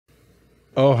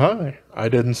Oh, hi. I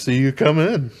didn't see you come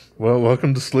in. Well,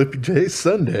 welcome to Slippy-J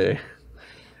Sunday.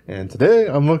 And today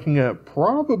I'm looking at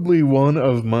probably one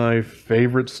of my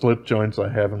favorite slip joints I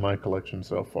have in my collection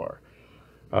so far.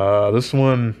 This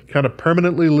one kind of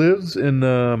permanently lives in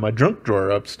my junk drawer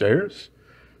upstairs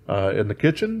in the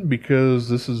kitchen because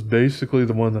this is basically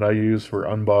the one that I use for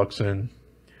unboxing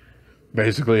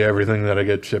basically everything that I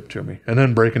get shipped to me. And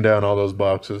then breaking down all those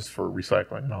boxes for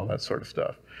recycling and all that sort of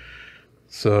stuff.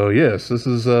 So yes, this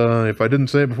is, if I didn't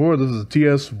say it before, this is a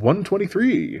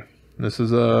TS123. This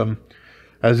is,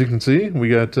 as you can see, we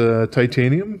got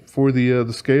titanium for the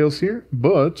scales here,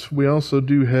 but we also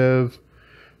do have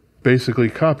basically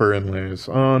copper inlays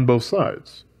on both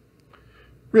sides.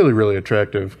 Really, really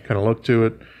attractive kind of look to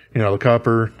it. You know, the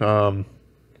copper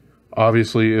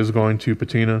obviously is going to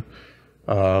patina.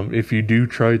 If you do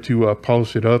try to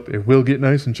polish it up, it will get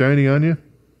nice and shiny on you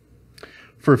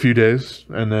for a few days,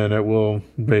 and then it will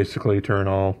basically turn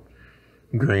all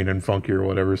green and funky or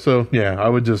whatever. So yeah, I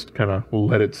would just kind of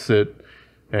let it sit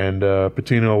and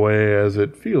patina away as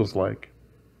it feels like.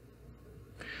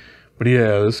 But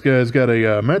yeah, this guy's got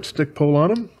a matchstick pull on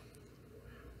him,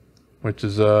 which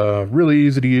is really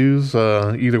easy to use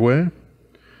either way.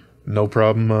 No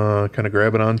problem kind of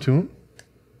grabbing onto him.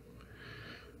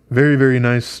 Very, very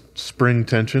nice spring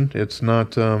tension. It's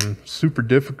not super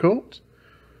difficult.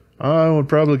 I would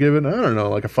probably give it, I don't know,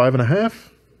 like a 5.5.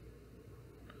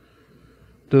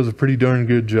 Does a pretty darn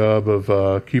good job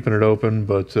of keeping it open,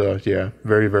 but yeah,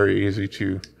 very, very easy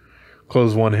to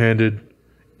close one-handed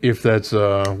if that's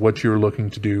what you're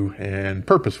looking to do and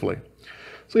purposefully.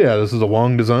 So yeah, this is a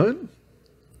Wong design.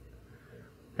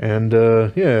 And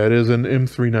yeah, it is an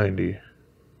M390.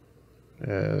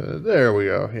 There we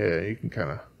go. Yeah, you can kind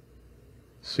of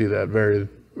see that very,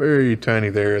 very tiny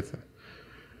there at the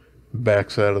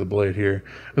backside of the blade here.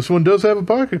 This one does have a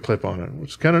pocket clip on it,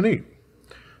 which is kind of neat.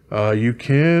 You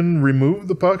can remove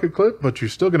the pocket clip, but you're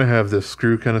still going to have this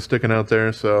screw kind of sticking out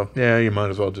there, so yeah, you might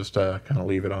as well just kind of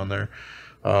leave it on there.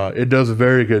 It does a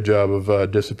very good job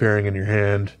of disappearing in your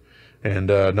hand and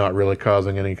not really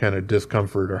causing any kind of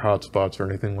discomfort or hot spots or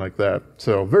anything like that.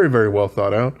 So very, very well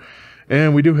thought out.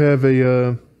 And we do have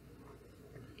a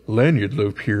lanyard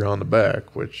loop here on the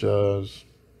back, which is,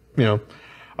 you know,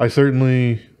 I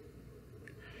certainly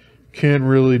can't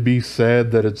really be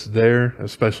sad that it's there,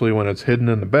 especially when it's hidden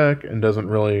in the back and doesn't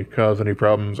really cause any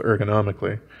problems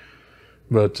ergonomically.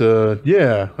 But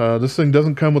yeah, this thing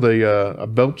doesn't come with a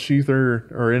belt sheath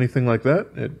or anything like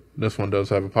that. This one does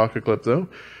have a pocket clip though,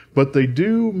 but they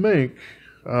do make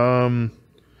some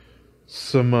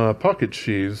pocket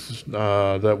sheaths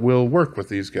that will work with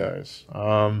these guys.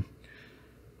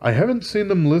 I haven't seen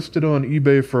them listed on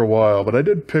eBay for a while, but I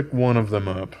did pick one of them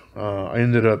up. I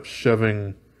ended up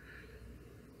shoving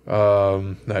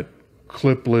that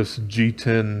clipless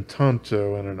G10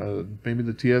 Tonto and maybe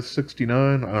the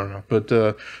TS69, I don't know, but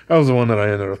that was the one that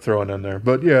I ended up throwing in there.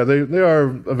 But yeah, they are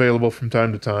available from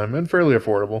time to time and fairly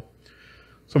affordable,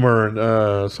 somewhere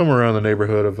around the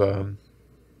neighborhood of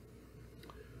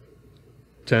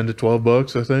 10 to 12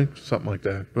 bucks, I think, something like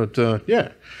that. But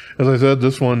yeah, as I said,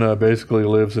 this one basically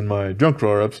lives in my junk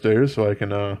drawer upstairs, so I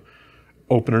can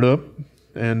open it up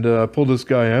and pull this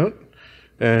guy out.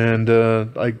 And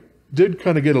I did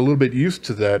kind of get a little bit used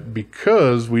to that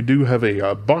because we do have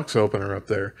a box opener up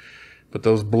there. But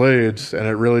those blades, and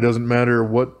it really doesn't matter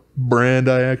what brand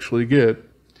I actually get,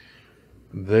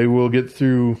 they will get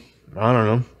through, I don't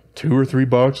know, 2 or 3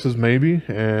 boxes maybe.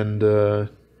 And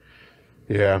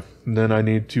yeah, then I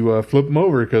need to flip them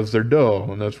over because they're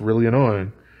dull, and that's really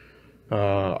annoying.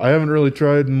 I haven't really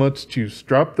tried much to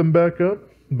strap them back up.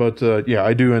 But yeah,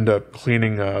 I do end up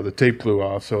cleaning the tape glue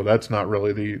off, so that's not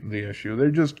really the issue.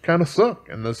 They just kind of suck,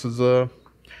 and this is you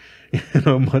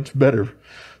know, much better.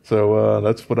 So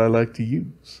that's what I like to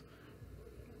use.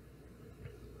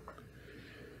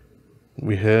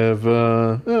 We have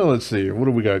well, let's see, what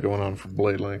do we got going on for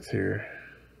blade length here?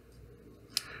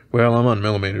 Well, I'm on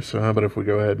millimeters, so how about if we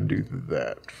go ahead and do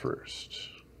that first?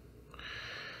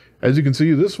 As you can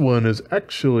see, this one is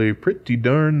actually pretty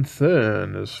darn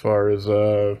thin as far as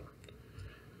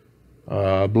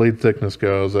blade thickness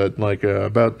goes, at like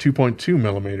about 2.2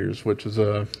 millimeters, which is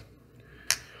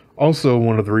also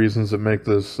one of the reasons that make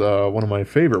this one of my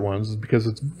favorite ones, is because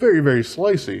it's very, very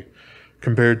slicey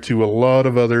compared to a lot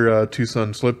of other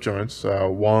TwoSun slip joints,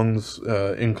 Wong's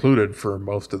included for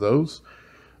most of those,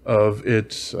 of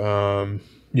its, you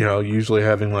know, usually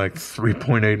having like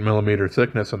 3.8 millimeter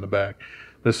thickness in the back.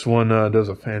 This one does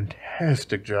a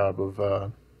fantastic job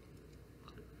of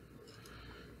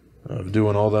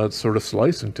doing all that sort of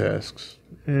slicing tasks.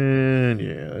 And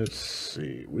yeah, let's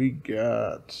see. We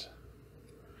got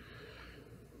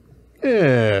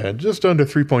Yeah, just under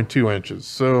 3.2 inches.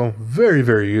 So very,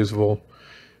 very usable.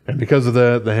 And because of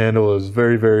that, the handle is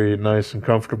very, very nice and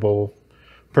comfortable.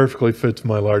 Perfectly fits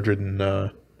my larger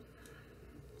than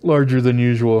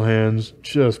usual hands,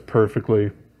 just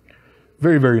perfectly.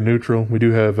 Very, very neutral. We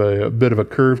do have a bit of a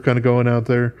curve kind of going out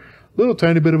there. Little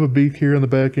tiny bit of a beak here on the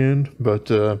back end, but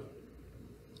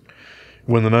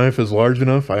when the knife is large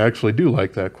enough, I actually do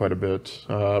like that quite a bit,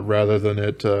 rather than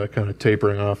it kind of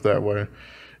tapering off that way.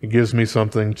 It gives me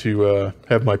something to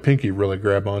have my pinky really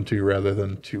grab onto rather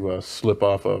than to slip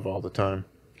off of all the time.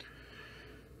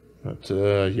 But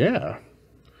yeah,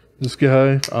 this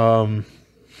guy,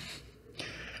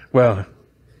 well,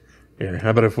 here, how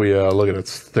about if we look at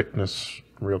its thickness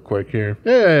real quick here?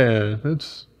 Yeah,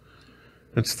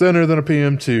 it's thinner than a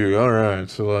PM2. All right,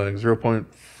 so like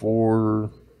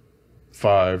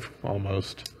 0.45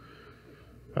 almost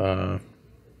of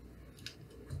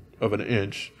an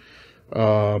inch.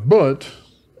 But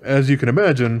as you can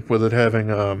imagine, with it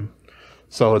having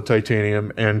solid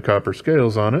titanium and copper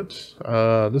scales on it,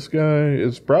 this guy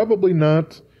is probably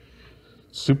not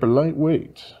super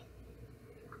lightweight.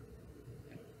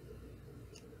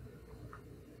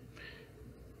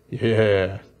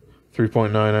 Yeah,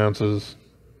 3.9 ounces,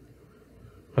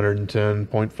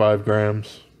 110.5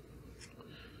 grams.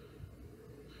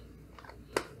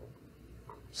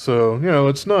 So, you know,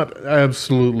 it's not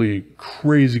absolutely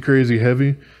crazy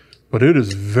heavy, but it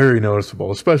is very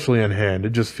noticeable, especially in hand.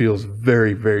 It just feels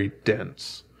very, very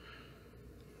dense.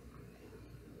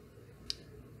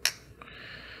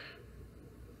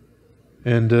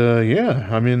 And, yeah,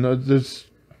 I mean, there's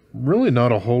really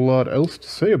not a whole lot else to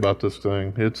say about this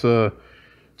thing. It's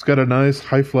got a nice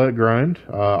high flat grind.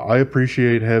 I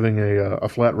appreciate having a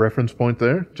flat reference point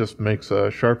there. Just makes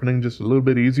sharpening just a little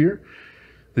bit easier.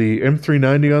 The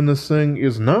M390 on this thing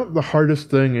is not the hardest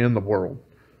thing in the world,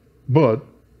 but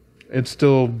it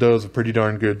still does a pretty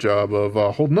darn good job of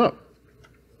holding up.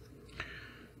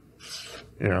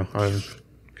 You know, I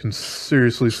can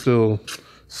seriously still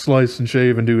slice and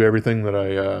shave and do everything that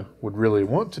I would really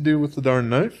want to do with the darn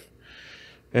knife.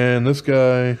 And this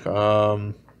guy,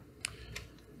 the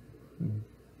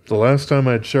last time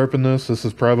I'd sharpened this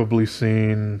has probably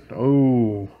seen,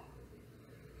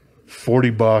 40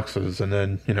 boxes, and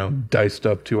then, you know, diced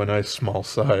up to a nice small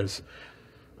size.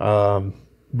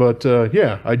 But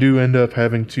yeah, I do end up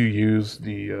having to use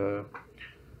the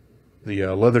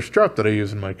leather strap that I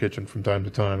use in my kitchen from time to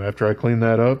time. After I clean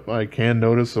that up, I can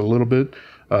notice a little bit,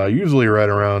 usually right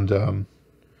around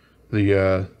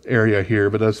the area here,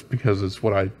 but that's because it's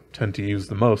what I tend to use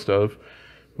the most of.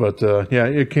 But yeah,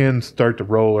 it can start to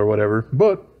roll or whatever,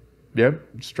 but yeah,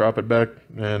 just drop it back,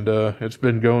 and it's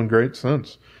been going great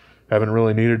since. Haven't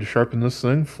really needed to sharpen this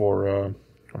thing for a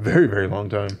very, very long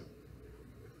time.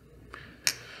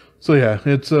 So yeah,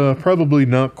 it's probably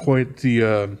not quite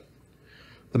the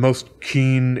most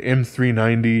keen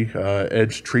M390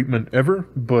 edge treatment ever,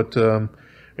 but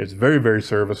it's very, very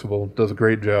serviceable, does a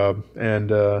great job,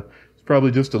 and it's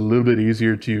probably just a little bit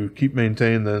easier to keep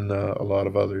maintained than a lot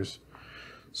of others.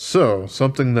 So,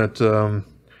 something that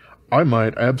I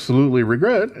might absolutely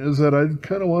regret is that I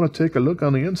kind of want to take a look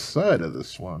on the inside of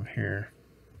this one here.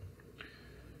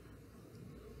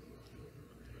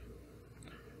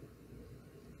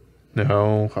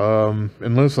 Now,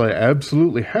 unless I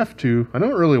absolutely have to, I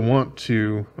don't really want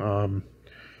to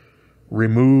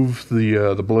remove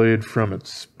the blade from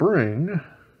its spring.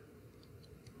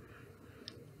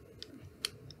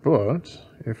 But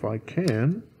if I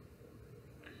can,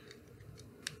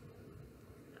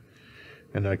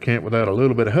 and I can't without a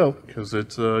little bit of help because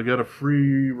it's got a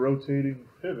free rotating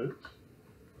pivot.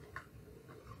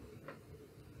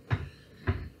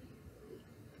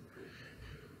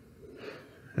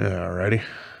 Alrighty.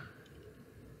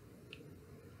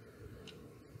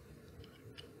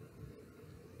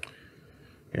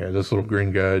 Yeah, this little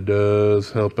green guy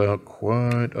does help out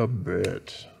quite a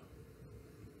bit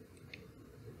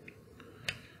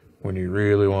when you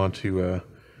really want to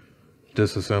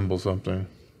disassemble something.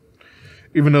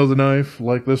 Even though the knife,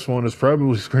 like this one, is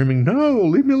probably screaming, "No,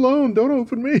 leave me alone, don't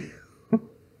open me."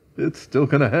 It's still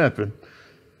going to happen.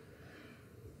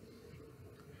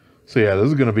 So yeah, this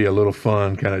is going to be a little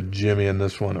fun, kind of jimmying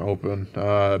this one open.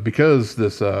 Because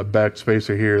this back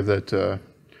spacer here that the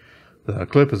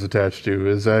clip is attached to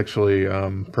is actually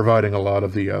providing a lot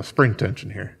of the spring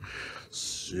tension here.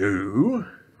 So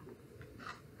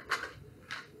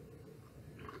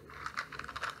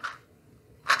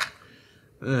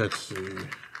let's see.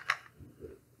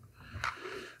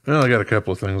 Well, I got a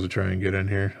couple of things to try and get in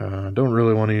here. Don't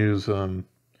really want to use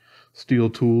steel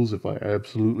tools if I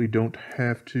absolutely don't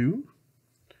have to.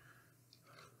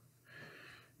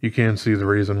 you can see the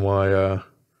reason why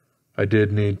I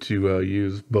did need to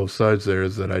use both sides there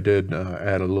is that I did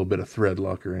add a little bit of thread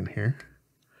locker in here.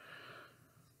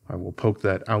 I will poke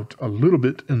that out a little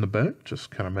bit in the back, just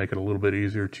kind of make it a little bit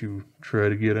easier to try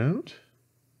to get out.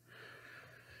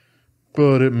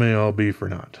 But it may all be for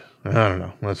naught. I don't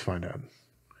know. Let's find out.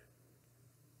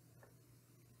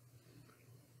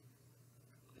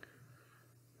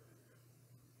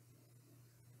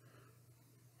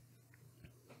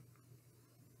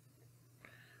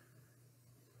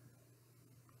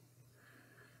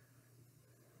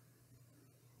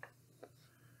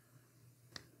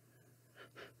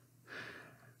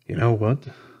 You know what?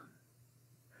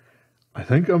 I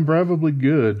think I'm probably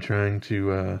good trying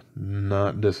to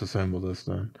not disassemble this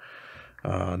then.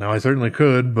 Now I certainly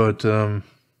could, but you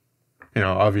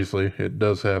know, obviously it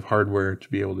does have hardware to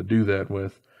be able to do that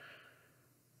with.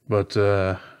 But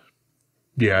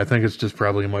yeah, I think it's just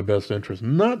probably in my best interest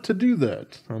not to do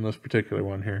that on this particular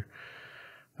one here.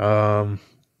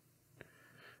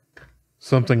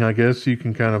 Something I guess you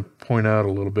can kind of point out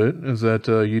a little bit is that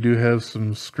you do have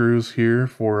some screws here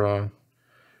for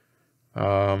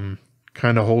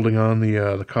kind of holding on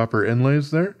the copper inlays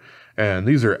there, and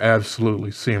these are absolutely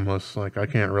seamless. Like, I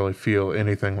can't really feel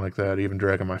anything like that, even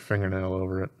dragging my fingernail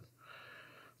over it.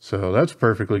 So that's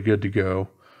perfectly good to go.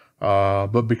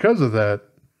 But because of that,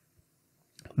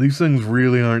 these things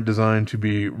really aren't designed to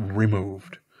be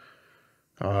removed.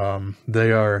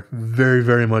 They are very,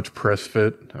 very much press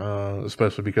fit,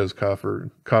 especially because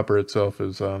copper itself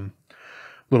is a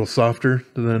little softer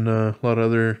than a lot of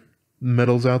other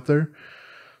metals out there.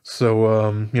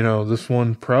 So, you know, this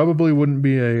one probably wouldn't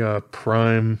be a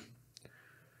prime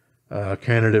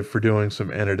candidate for doing some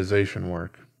anodization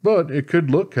work. But it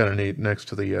could look kind of neat next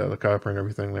to the copper and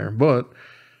everything there. But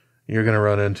you're going to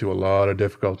run into a lot of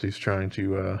difficulties trying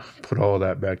to put all of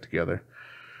that back together.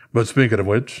 But speaking of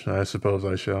which, I suppose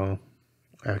I shall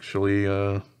actually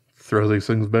throw these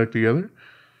things back together.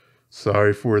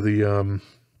 Sorry for the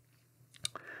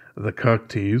cock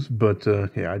tease, but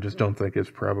yeah, I just don't think it's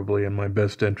probably in my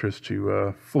best interest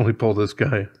to fully pull this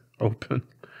guy open.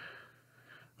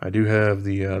 I do have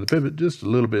the pivot just a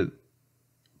little bit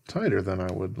tighter than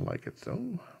I would like it,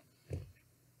 though.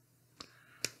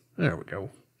 There we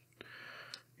go.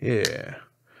 Yeah.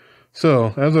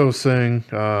 So, as I was saying,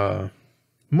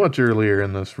 much earlier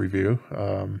in this review,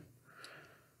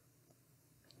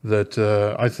 that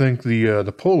I think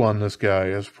the pull on this guy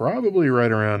is probably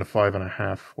right around a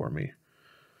 5.5 for me.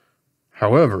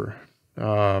 However,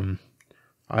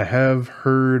 I have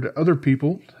heard other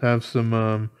people have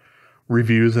some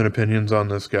reviews and opinions on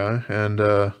this guy,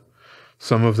 and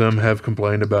some of them have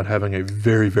complained about having a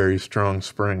very, very strong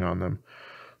spring on them.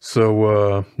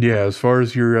 So, yeah, as far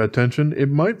as your tension, it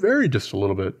might vary just a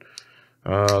little bit.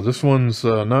 This one's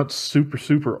not super,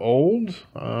 super old.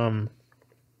 Let's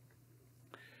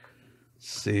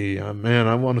see, man,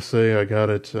 I want to say I got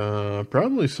it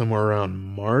probably somewhere around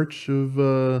March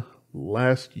of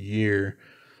last year.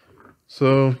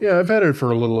 So, yeah, I've had it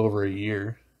for a little over a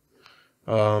year.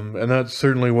 And that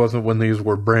certainly wasn't when these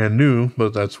were brand new,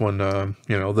 but that's when,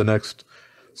 you know, the next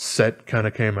set kind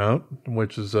of came out,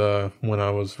 which is when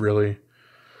I was really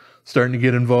starting to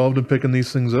get involved in picking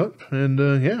these things up.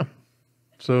 And, yeah.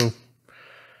 So,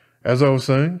 as I was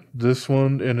saying, this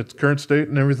one in its current state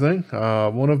and everything,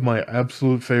 one of my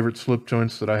absolute favorite slip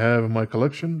joints that I have in my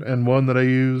collection, and one that I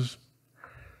use,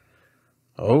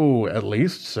 at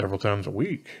least several times a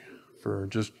week for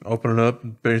just opening up,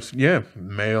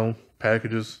 mail,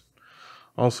 packages,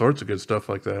 all sorts of good stuff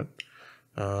like that.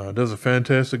 It does a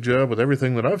fantastic job with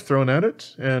everything that I've thrown at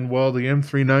it, and while the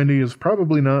M390 is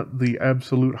probably not the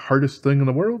absolute hardest thing in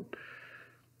the world,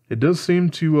 it does seem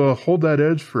to hold that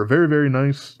edge for a very, very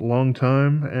nice long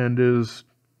time, and is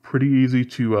pretty easy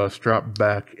to strap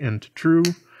back into true,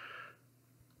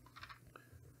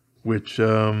 which,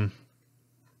 you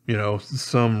know,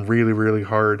 some really, really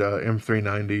hard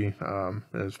M390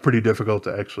 is pretty difficult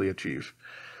to actually achieve.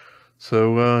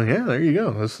 So, yeah, there you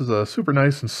go. This is a super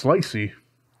nice and slicey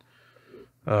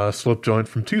slip joint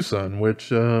from TwoSun,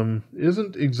 which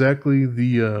isn't exactly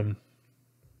the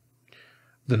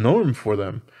norm for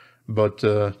them. But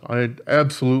I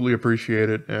absolutely appreciate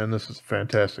it, and this is a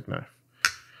fantastic knife.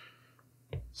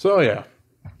 So yeah,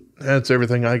 that's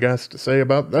everything I got to say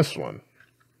about this one.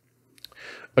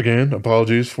 Again,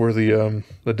 apologies for the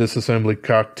disassembly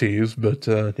cock tease, but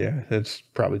yeah, it's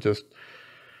probably just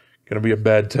gonna be a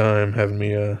bad time having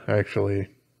me actually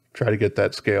try to get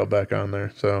that scale back on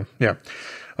there. So yeah,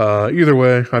 either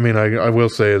way, I mean, I will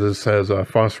say this has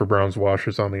phosphor bronze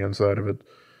washers on the inside of it.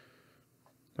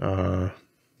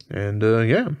 And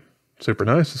yeah, Super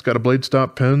nice. It's got a blade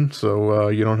stop pin, so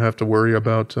you don't have to worry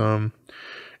about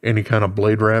any kind of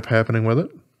blade wrap happening with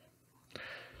it.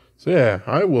 So yeah,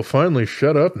 I will finally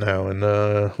shut up now and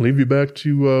leave you back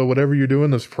to whatever you're doing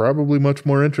that's probably much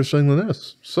more interesting than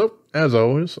this. So, as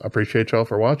always, I appreciate y'all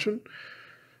for watching.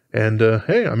 And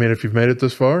hey, I mean, if you've made it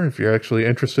this far, if you're actually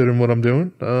interested in what I'm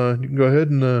doing, you can go ahead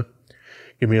and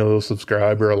give me a little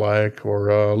subscribe or a like,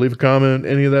 or leave a comment,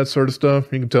 any of that sort of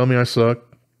stuff. You can tell me I suck.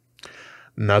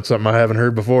 Not something I haven't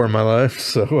heard before in my life,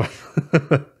 so...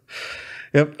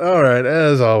 Yep, alright,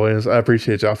 as always, I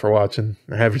appreciate y'all for watching.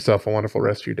 Have yourself a wonderful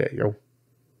rest of your day, yo.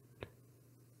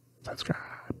 Subscribe.